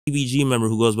TBG member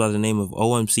who goes by the name of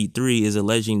OMC3 is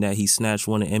alleging that he snatched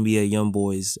one of NBA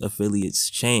YoungBoy's affiliates'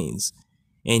 chains.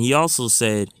 And he also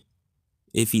said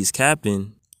if he's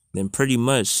capping, then pretty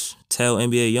much tell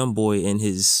NBA YoungBoy and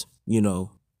his,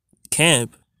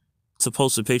 camp to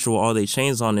post a picture with all their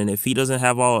chains on. And if they don't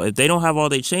have all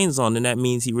their chains on, then that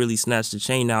means he really snatched the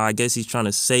chain. Now, I guess he's trying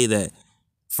to say that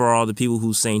for all the people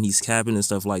who's saying he's capping and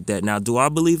stuff like that. Now, do I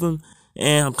believe him?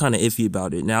 I'm kind of iffy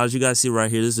about it. Now, as you guys see right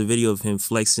here, this is a video of him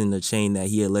flexing the chain that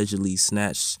he allegedly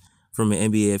snatched from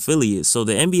an NBA affiliate. So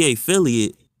the NBA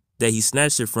affiliate that he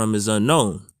snatched it from is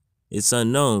unknown. It's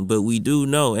unknown, but we do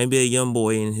know NBA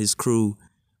YoungBoy and his crew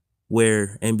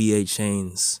wear NBA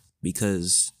chains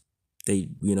because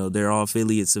they're all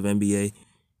affiliates of NBA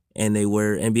and they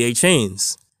wear NBA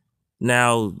chains.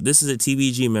 Now, this is a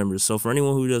TBG member. So for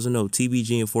anyone who doesn't know,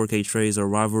 TBG and 4K Trades are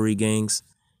rivalry gangs.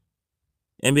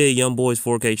 NBA YoungBoy's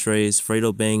 4K Trades,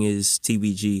 Fredo Bang is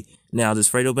TBG. Now, does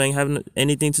Fredo Bang have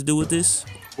anything to do with this?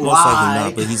 Most likely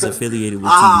not, but he's affiliated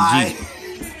with TBG.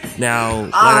 Now,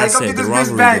 like I said, the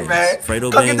rivalry gangs,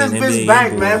 Fredo Bang and NBA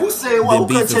YoungBoy, been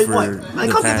beefing for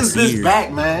the past year,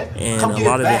 and a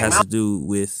lot of it has to do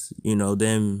with,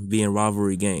 them being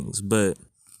rivalry gangs. But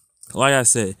like I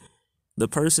said, the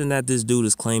person that this dude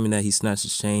is claiming that he snatched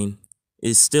his chain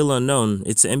is still unknown.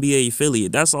 It's an NBA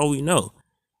affiliate. That's all we know.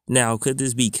 Now, could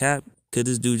this be cap? Could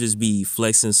this dude just be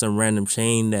flexing some random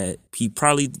chain that he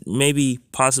possibly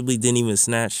didn't even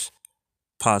snatch?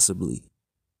 Possibly.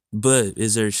 But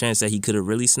is there a chance that he could have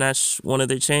really snatched one of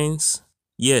their chains?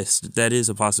 Yes, that is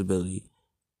a possibility.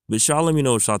 But y'all let me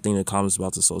know what y'all think in the comments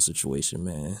about this whole situation,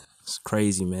 man. It's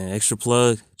crazy, man. Extra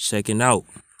plug, checking out.